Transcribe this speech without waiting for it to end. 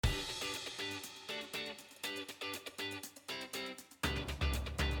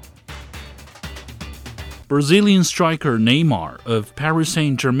Brazilian striker Neymar of Paris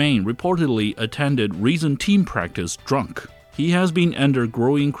Saint-Germain reportedly attended recent team practice drunk. He has been under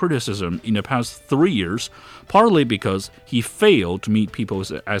growing criticism in the past 3 years, partly because he failed to meet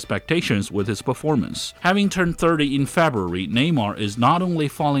people's expectations with his performance. Having turned 30 in February, Neymar is not only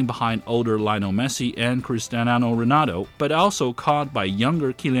falling behind older Lionel Messi and Cristiano Ronaldo, but also caught by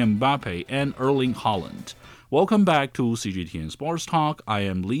younger Kylian Mbappe and Erling Haaland. Welcome back to CGTN Sports Talk. I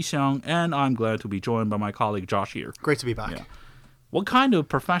am Li Xiang, and I'm glad to be joined by my colleague Josh here. Great to be back. Yeah. What kind of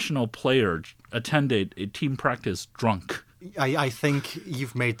professional player attended a team practice drunk? I think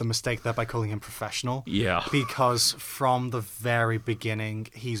you've made the mistake there by calling him professional. Yeah. Because from the very beginning,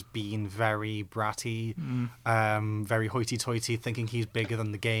 he's been very bratty, very hoity-toity, thinking he's bigger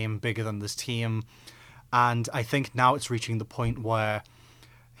than the game, bigger than this team. And I think now it's reaching the point where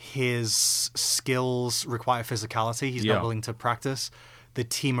his skills require physicality. He's not willing to practice. The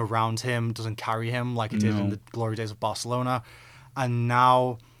team around him doesn't carry him like it did in the glory days of Barcelona. And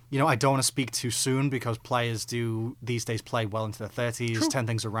now, I don't want to speak too soon because players do these days play well into their 30s, turn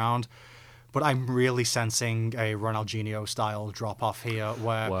things around. But I'm really sensing a Ronaldinho-style drop-off here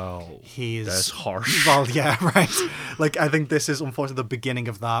where that's harsh. Well, yeah, right. I think this is unfortunately the beginning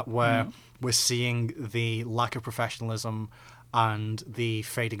of that where we're seeing the lack of professionalism and the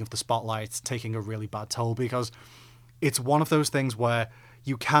fading of the spotlight taking a really bad toll, because it's one of those things where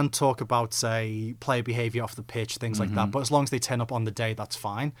you can talk about, say, player behavior off the pitch, things like that, but as long as they turn up on the day, that's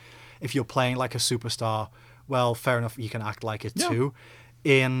fine. If you're playing like a superstar, well, fair enough, you can act like it too.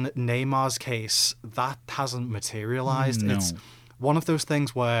 In Neymar's case, that hasn't materialized. It's one of those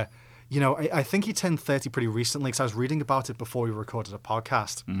things where, I think he turned 30 pretty recently, because I was reading about it before we recorded a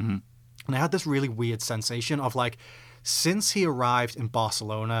podcast. And I had this really weird sensation of since he arrived in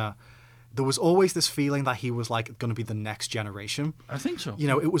Barcelona, there was always this feeling that he was going to be the next generation. I think so.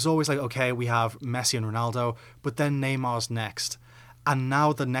 It was always okay, we have Messi and Ronaldo, but then Neymar's next. And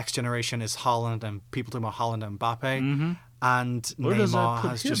now the next generation is Haaland, and people talking about Haaland and Mbappe. And Neymar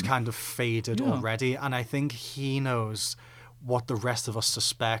has just kind of faded already. And I think he knows what the rest of us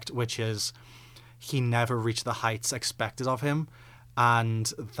suspect, which is he never reached the heights expected of him. And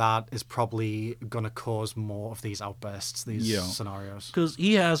that is probably going to cause more of these outbursts, these scenarios. Because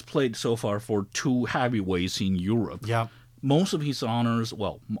he has played so far for 2 heavyweights in Europe. Yeah. Most of his honors,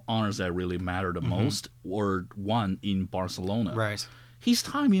 honors that really matter the most, were won in Barcelona. Right. His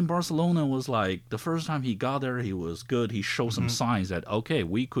time in Barcelona was the first time he got there, he was good. He showed some signs that, okay,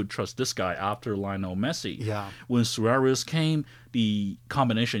 we could trust this guy after Lionel Messi. Yeah. When Suarez came, the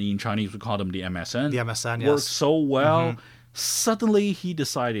combination in Chinese, we call them the MSN. The MSN, worked so well. Suddenly, he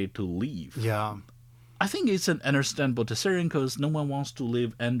decided to leave. Yeah. I think it's an understandable decision because no one wants to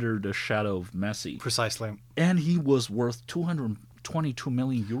live under the shadow of Messi. Precisely. And he was worth 222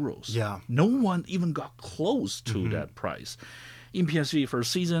 million euros. Yeah. No one even got close to that price. In PSG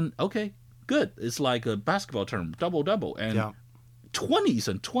first season, okay, good. It's like a basketball term, double-double. And 20s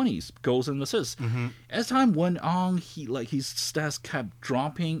and 20s goals and assists. As time went on, his stats kept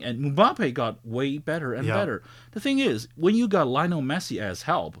dropping, and Mbappe got way better and better. The thing is, when you got Lionel Messi as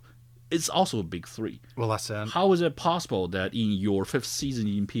help, it's also a big 3. Well, that's it. How is it possible that in your 5th season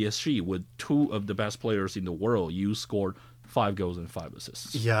in PSG, with 2 of the best players in the world, you scored 5 goals and 5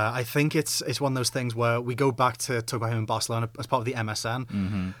 assists? Yeah, I think it's one of those things where we go back to talk about him in Barcelona as part of the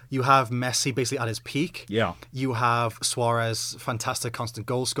MSN. You have Messi basically at his peak. Yeah. You have Suarez, fantastic constant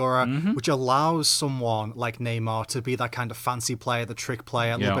goal scorer, which allows someone like Neymar to be that kind of fancy player, the trick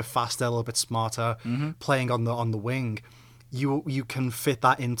player, a little bit faster, a little bit smarter, playing on the wing. You can fit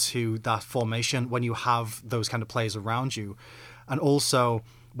that into that formation when you have those kind of players around you. And also,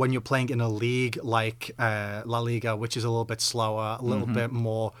 when you're playing in a league like La Liga, which is a little bit slower, a little bit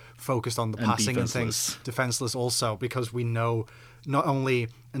more focused on the passing and things. Defenseless also, because we know not only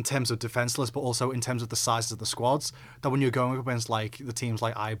in terms of defenseless, but also in terms of the sizes of the squads, that when you're going up against the teams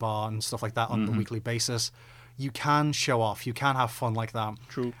like Eibar and stuff like that on a weekly basis, you can show off, you can have fun like that.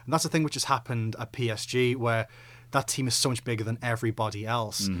 True. And that's the thing which has happened at PSG, where that team is so much bigger than everybody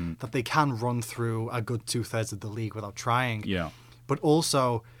else that they can run through a good 2/3 of the league without trying. Yeah. But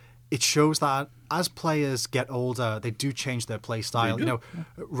also, it shows that as players get older, they do change their play style.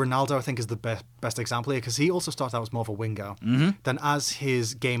 Ronaldo, I think, is the best example here, because he also started out as more of a winger. Then as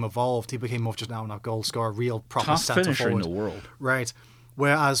his game evolved, he became more of just an out-and-out goal scorer, real proper centre forward. in the world. Right.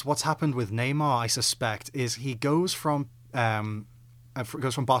 Whereas what's happened with Neymar, I suspect, is he goes from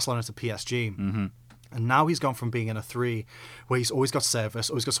Barcelona to PSG. And now he's gone from being in a 3, where he's always got service,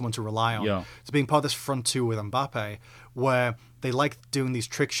 always got someone to rely on, to being part of this front 2 with Mbappe, where they like doing these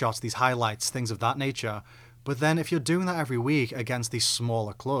trick shots, these highlights, things of that nature. But then if you're doing that every week against these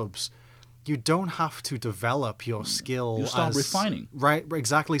smaller clubs, you don't have to develop your skill. You start refining. Right,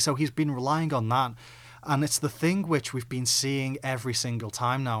 exactly. So he's been relying on that. And it's the thing which we've been seeing every single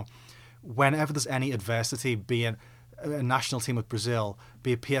time now. Whenever there's any adversity, be it a national team with Brazil,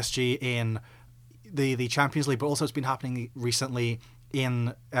 be it PSG in the Champions League, but also it's been happening recently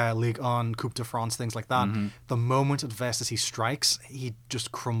in Ligue 1, Coupe de France, things like that. The moment adversity strikes, he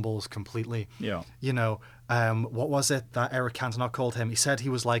just crumbles completely. Yeah. You know, what was it that Eric Cantona called him? He said he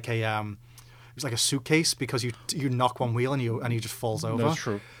was like a suitcase because you knock one wheel and he just falls over. That's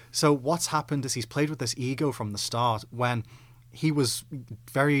true. So what's happened is he's played with this ego from the start when he was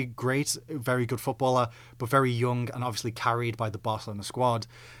very great, very good footballer, but very young and obviously carried by the Barcelona squad.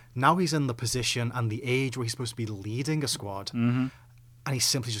 Now he's in the position and the age where he's supposed to be leading a squad. And he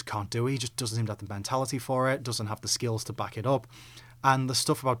simply just can't do it. He just doesn't seem to have the mentality for it, doesn't have the skills to back it up. And the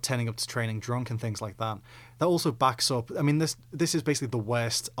stuff about turning up to training drunk and things like that, that also backs up. I mean, this is basically the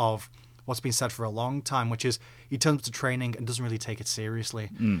worst of what's been said for a long time, which is he turns up to training and doesn't really take it seriously.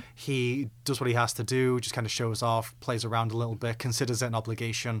 He does what he has to do, just kind of shows off, plays around a little bit, considers it an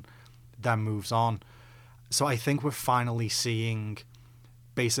obligation, then moves on. So I think we're finally seeing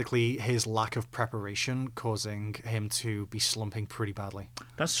basically his lack of preparation causing him to be slumping pretty badly.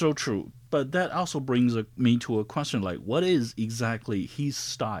 That's so true. But that also brings me to a question like, what is exactly his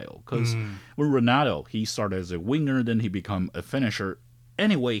style? Because with Ronaldo, he started as a winger, then he became a finisher.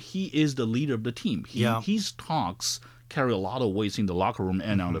 Anyway, he is the leader of the team. His talks carry a lot of weight in the locker room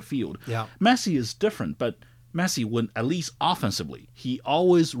and on the field. Yeah. Messi is different, but Messi, when at least offensively, he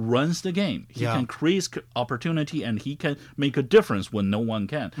always runs the game. He can create opportunity and he can make a difference when no one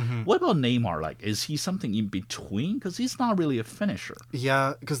can. What about Neymar? Like, is he something in between? Because he's not really a finisher.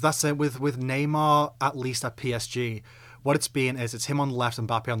 Yeah, because that's it. With Neymar, at least at PSG, what it's been is it's him on the left and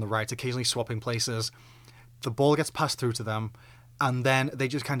Mbappe on the right, occasionally swapping places. The ball gets passed through to them, and then they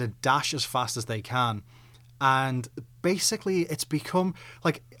just kind of dash as fast as they can. And basically, it's become,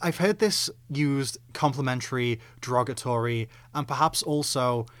 like, I've heard this used complimentary, derogatory, and perhaps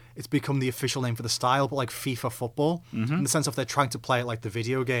also it's become the official name for the style, but like FIFA football, in the sense of they're trying to play it like the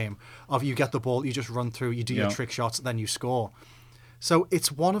video game, of you get the ball, you just run through, you do your trick shots, then you score. So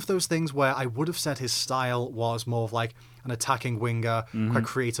it's one of those things where I would have said his style was more of like an attacking winger, quite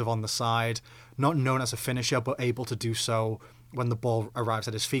creative on the side, not known as a finisher, but able to do so when the ball arrives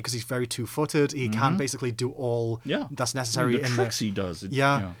at his feet, because he's very two-footed. He can basically do all that's necessary. The tricks he does.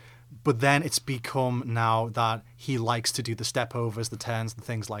 But then it's become now that he likes to do the step-overs, the turns, the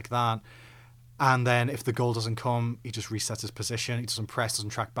things like that. And then if the goal doesn't come, he just resets his position. He doesn't press, doesn't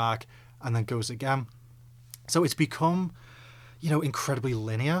track back, and then goes again. So it's become, incredibly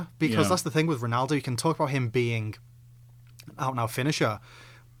linear, because that's the thing with Ronaldo. You can talk about him being an out-and-out finisher,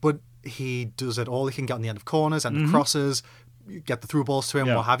 but he does it all. He can get on the end of corners, end of crosses, get the through balls to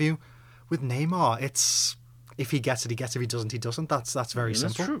him, what have you. With Neymar, it's if he gets it, he gets it. If he doesn't, he doesn't. That's very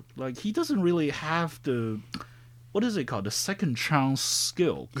simple. That's true. Like, he doesn't really have the, what is it called, the second chance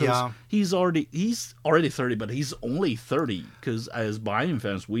skill. Because he's already 30, but he's only 30. Because as Bayern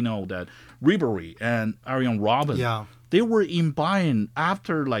fans, we know that Ribery and Arjen Robben, they were in Bayern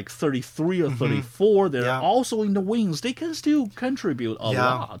after like 33 or 34. They're also in the wings. They can still contribute a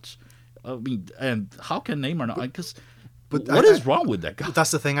lot. I mean, and how can Neymar not? Because what is wrong with that guy?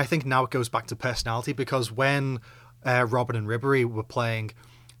 That's the thing. I think now it goes back to personality, because when Robin and Ribery were playing,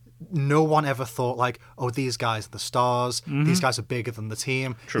 no one ever thought like, oh, these guys are the stars. These guys are bigger than the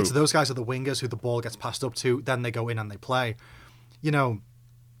team. True. It's those guys are the wingers who the ball gets passed up to. Then they go in and they play. You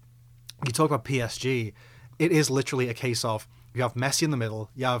talk about PSG. It is literally a case of you have Messi in the middle,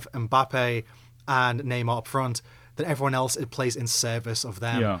 you have Mbappe and Neymar up front. Then everyone else, it plays in service of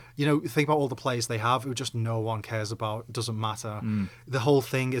them. Think about all the players they have who just no one cares about, doesn't matter. The whole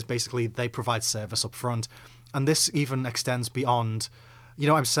thing is basically they provide service up front. And this even extends beyond,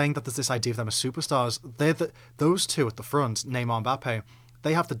 I'm saying that there's this idea of them as superstars. Those two at the front, Neymar and Mbappe,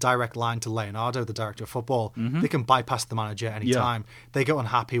 they have the direct line to Leonardo, the director of football. They can bypass the manager anytime. They get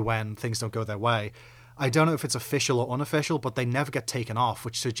unhappy when things don't go their way. I don't know if it's official or unofficial, but they never get taken off,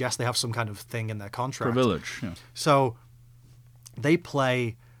 which suggests they have some kind of thing in their contract. Privilege, So they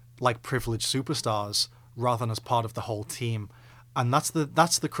play like privileged superstars rather than as part of the whole team. And that's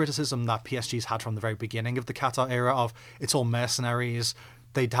the criticism that PSG's had from the very beginning of the Qatar era of it's all mercenaries,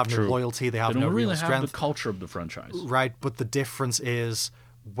 they have no loyalty, they have no real strength. They don't really have the culture of the franchise. Right, but the difference is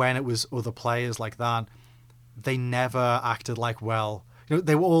when it was other players like that, they never acted like,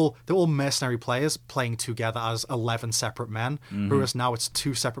 they were all mercenary players playing together as 11 separate men, whereas now it's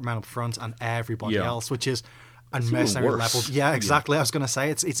 2 separate men up front and everybody else, which is a mercenary level. Yeah, exactly. I was going to say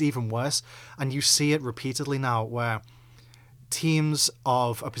it's even worse, and you see it repeatedly now where teams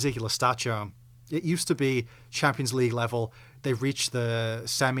of a particular stature, it used to be Champions League level. They reach the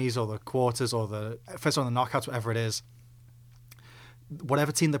semis or the quarters or the first round of the knockouts, whatever it is.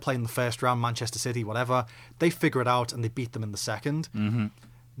 Whatever team they play in the first round, Manchester City, whatever, they figure it out and they beat them in the second. Mm-hmm.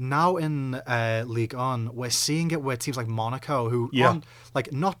 Now in Ligue 1, we're seeing it where teams like Monaco, who aren't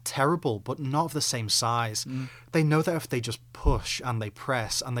like not terrible, but not of the same size, they know that if they just push and they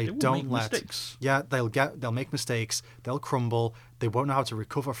press and they don't let mistakes. They'll make mistakes, they'll crumble, they won't know how to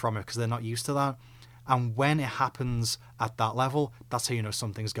recover from it because they're not used to that. And when it happens at that level, that's how you know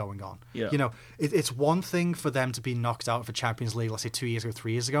something's going on. Yeah. You know, it's one thing for them to be knocked out of a Champions League, let's say 2 years or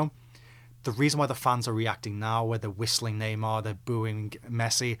 3 years ago. The reason why the fans are reacting now, where they're whistling Neymar, they're booing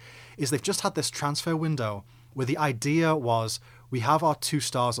Messi, is they've just had this transfer window where the idea was we have our 2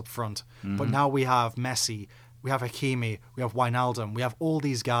 stars up front, but now we have Messi, we have Hakimi, we have Wijnaldum, we have all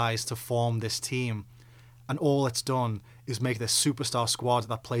these guys to form this team. And all it's done is make this superstar squad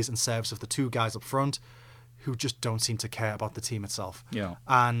that plays in service of the 2 guys up front who just don't seem to care about the team itself. Yeah.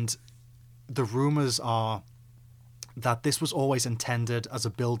 And the rumours are that this was always intended as a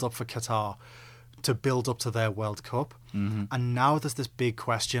build-up for Qatar to build up to their World Cup. Mm-hmm. And now there's this big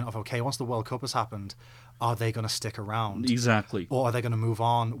question of, okay, once the World Cup has happened, are they going to stick around? Exactly. Or are they going to move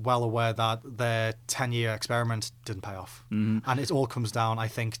on, well aware that their 10-year experiment didn't pay off? Mm-hmm. And it all comes down, I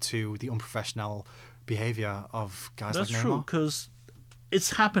think, to the unprofessional behavior of guys like Neymar. That's true, because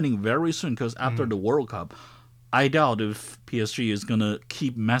it's happening very soon, because after the World Cup, I doubt if PSG is going to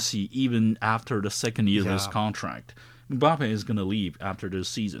keep Messi even after the second year of his contract. Mbappe is going to leave after this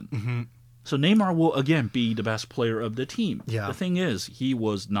season. Mm-hmm. So Neymar will again be the best player of the team. Yeah. The thing is, he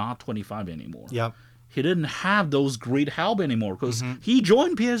was not 25 anymore. Yeah. He didn't have those great help anymore, because he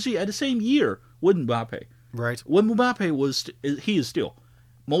joined PSG at the same year with Mbappe. Right. When Mbappe he is still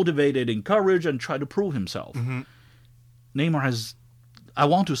motivated, encouraged, and try to prove himself. Mm-hmm. Neymar has, I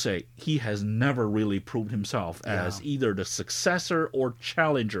want to say, he has never really proved himself as either the successor or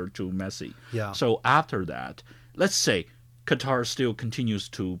challenger to Messi. Yeah. So after that, let's say Qatar still continues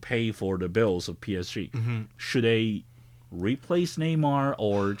to pay for the bills of PSG. Mm-hmm. Should they replace Neymar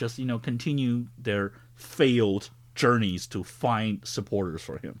or just, continue their failed journeys to find supporters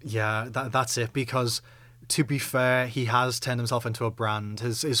for him? Yeah, that's it, because to be fair, he has turned himself into a brand.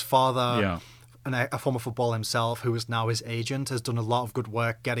 His father, a former footballer himself, who is now his agent, has done a lot of good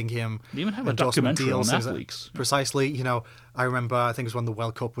work getting him. They even have a documentary on Netflix. Precisely. I remember, I think it was when the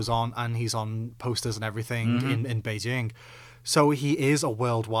World Cup was on, and he's on posters and everything in Beijing. So he is a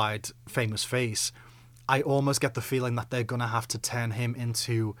worldwide famous face. I almost get the feeling that they're going to have to turn him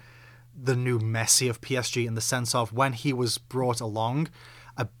into the new Messi of PSG, in the sense of when he was brought along,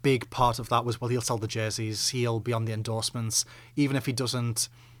 a big part of that was, well, he'll sell the jerseys, he'll be on the endorsements. Even if he doesn't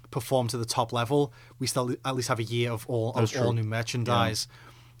perform to the top level, we still at least have a year of all new merchandise.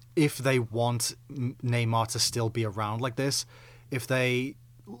 Yeah. If they want Neymar to still be around like this, if they,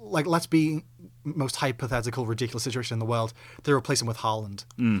 let's be most hypothetical, ridiculous situation in the world, they replace him with Haaland.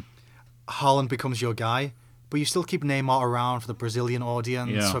 Haaland becomes your guy, but you still keep Neymar around for the Brazilian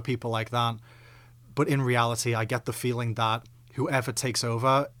audience, for people like that. But in reality, I get the feeling that whoever takes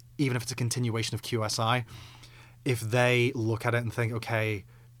over, even if it's a continuation of QSI, if they look at it and think, okay,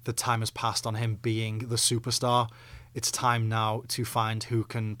 the time has passed on him being the superstar, it's time now to find who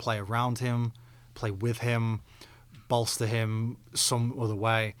can play around him, play with him, bolster him some other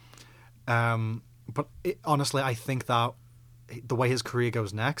way. But honestly, I think that the way his career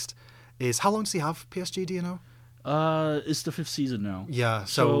goes next is, how long does he have PSG, do you know? It's the 5th season now. Yeah,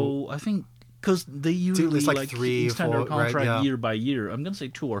 so I think, because they usually like 3 extend their 4, contract year by year. I'm going to say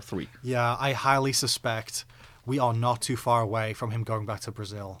 2 or 3. Yeah, I highly suspect we are not too far away from him going back to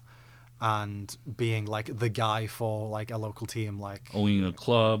Brazil and being like the guy for like a local team, like owning a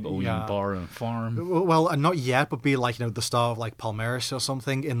club, owning a bar and farm. Well, not yet, but be like the star of like Palmeiras or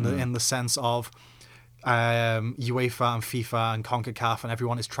something, in the sense of UEFA and FIFA and CONCACAF and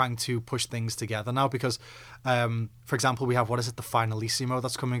everyone is trying to push things together now, because for example, we have, what is it, the Finalissimo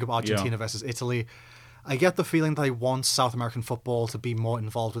that's coming up, Argentina versus Italy. I get the feeling that he wants South American football to be more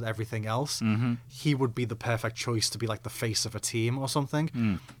involved with everything else. He would be the perfect choice to be like the face of a team or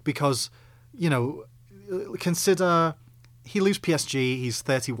something, because consider he leaves PSG, he's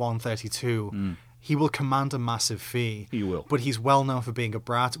 31, 32. He will command a massive fee. He will. But he's well known for being a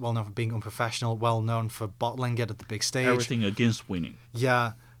brat, well known for being unprofessional, well known for bottling it at the big stage. Everything against winning.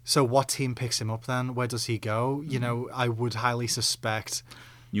 Yeah. So what team picks him up then? Where does he go? I would highly suspect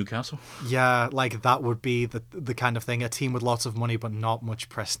Newcastle? Yeah, like that would be the kind of thing. A team with lots of money but not much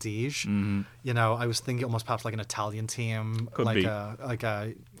prestige. I was thinking almost perhaps like an Italian team. Could be.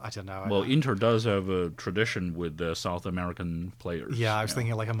 I I don't know. Well, Inter does have a tradition with the South American players. Yeah, I was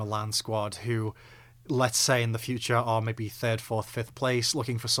thinking like a Milan squad who, let's say in the future, are maybe third, fourth, fifth place,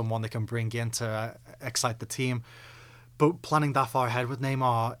 looking for someone they can bring in to excite the team. But planning that far ahead with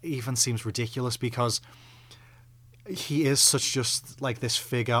Neymar even seems ridiculous because he is such just like this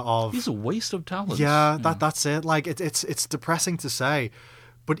figure of... He's a waste of talent. Yeah, that's it. Like it's depressing to say.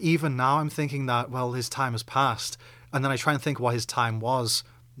 But even now I'm thinking that, well, his time has passed. And then I try and think what his time was.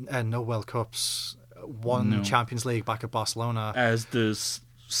 No World Cups, one Champions League back at Barcelona. As the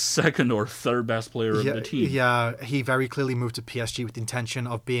second or third best player of the team. Yeah, he very clearly moved to PSG with the intention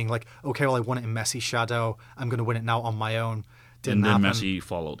of being like, okay, well, I won it in Messi's shadow. I'm going to win it now on my own. Didn't happen. Messi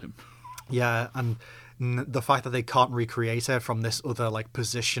followed him. Yeah, and the fact that they can't recreate it from this other like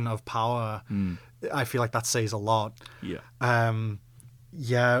position of power, I feel like that says a lot. Yeah.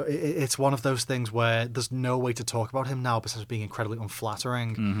 Yeah, it's one of those things where there's no way to talk about him now besides being incredibly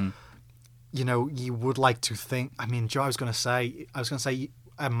unflattering. Mm-hmm. You know, you would like to think. I mean, Joe, I was going to say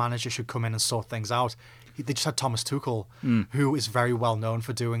a manager should come in and sort things out. They just had Thomas Tuchel, who is very well known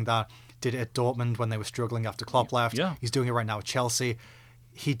for doing that. Did it at Dortmund when they were struggling after Klopp left. Yeah. He's doing it right now at Chelsea.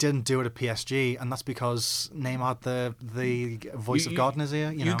 He didn't do it at PSG, and that's because Neymar had the voice of God in his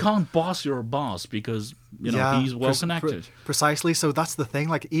ear. You can't boss your boss because he's well connected. Precisely. So that's the thing.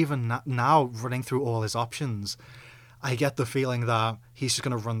 Like even now, running through all his options, I get the feeling that he's just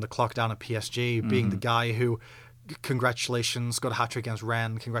going to run the clock down at PSG, being the guy who, congratulations, got a hat-trick against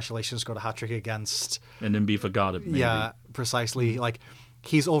Rennes, congratulations, got a hat-trick against... And then be forgotten, maybe. Yeah, precisely. Like,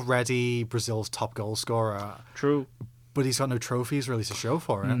 he's already Brazil's top goal scorer. True. But he's got no trophies really to show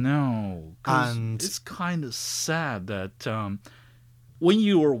for it. No. And it's kind of sad that... when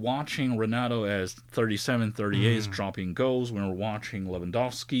you were watching Ronaldo as 37, 38 dropping goals, when we were watching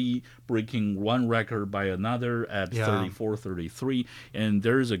Lewandowski breaking one record by another at 34, 33, and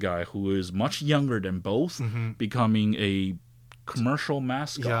there's a guy who is much younger than both, becoming a commercial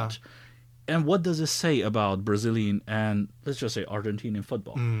mascot. Yeah. And what does it say about Brazilian and, let's just say, Argentinian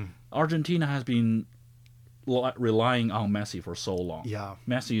football? Argentina has been relying on Messi for so long. Yeah.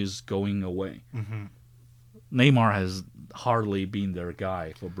 Messi is going away. Neymar has hardly been their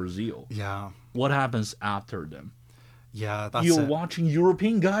guy for Brazil. Yeah. What happens after them? Yeah, that's You're watching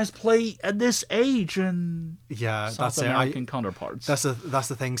European guys play at this age and South American counterparts. That's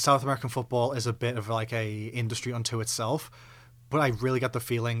the thing. South American football is a bit of like a industry unto itself, but I really get the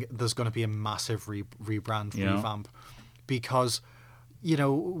feeling there's going to be a massive revamp because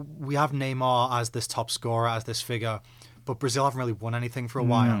we have Neymar as this top scorer, as this figure, but Brazil haven't really won anything for a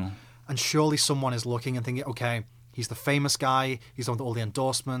while. And surely someone is looking and thinking, okay, he's the famous guy, he's the one with all the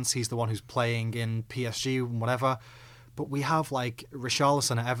endorsements, he's the one who's playing in PSG and whatever. But we have like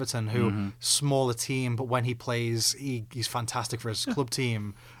Richarlison at Everton, who smaller team, but when he plays, he's fantastic for his club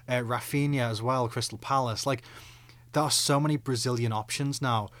team. Rafinha as well, Crystal Palace. Like, there are so many Brazilian options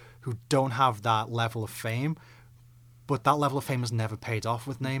now who don't have that level of fame, but that level of fame has never paid off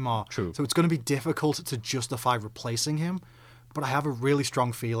with Neymar. True. So it's going to be difficult to justify replacing him. But I have a really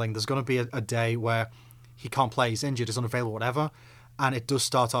strong feeling there's going to be a day where he can't play, he's injured, he's unavailable, whatever. And it does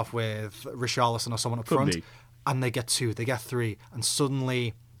start off with Richarlison or someone up front. And they get 2, they get 3. And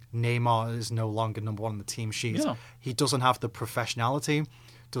suddenly Neymar is no longer number 1 on the team sheet. Yeah. He doesn't have the professionality,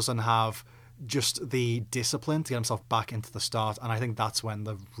 doesn't have just the discipline to get himself back into the start. And I think that's when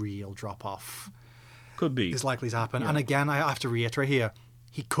the real drop-off is likely to happen. Yeah. And again, I have to reiterate here,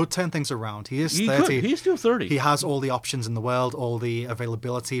 he could turn things around. He is 30. He's still 30. He has all the options in the world, all the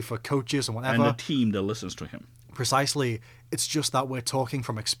availability for coaches and whatever. And a team that listens to him. Precisely. It's just that we're talking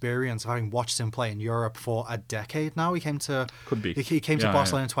from experience of having watched him play in Europe for a decade now. He came to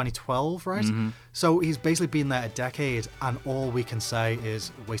Barcelona in 2012, right? So he's basically been there a decade, and all we can say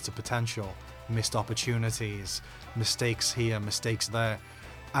is wasted potential, missed opportunities, mistakes here, mistakes there.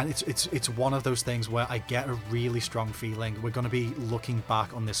 And it's one of those things where I get a really strong feeling we're going to be looking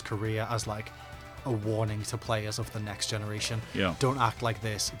back on this career as like a warning to players of the next generation. Yeah. Don't act like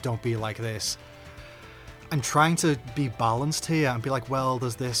this. Don't be like this. And trying to be balanced here and be like, well,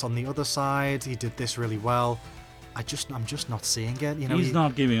 there's this on the other side. He did this really well. I'm just not seeing it. He's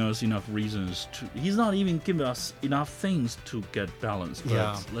not giving us enough reasons to. He's not even giving us enough things to get balanced.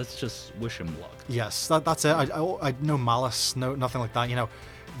 But let's just wish him luck. Yes, that's it. I no malice, nothing like that.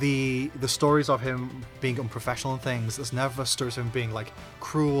 The stories of him being unprofessional and things, there's never stories of him being like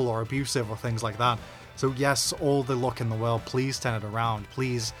cruel or abusive or things like that. So yes, all the luck in the world, please turn it around.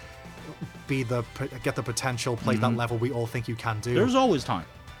 Please get the potential, play that level we all think you can do. There's always time.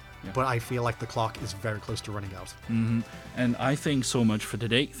 Yeah. But I feel like the clock is very close to running out. And I think so much for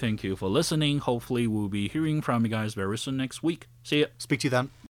today. Thank you for listening. Hopefully we'll be hearing from you guys very soon next week. See ya. Speak to you then.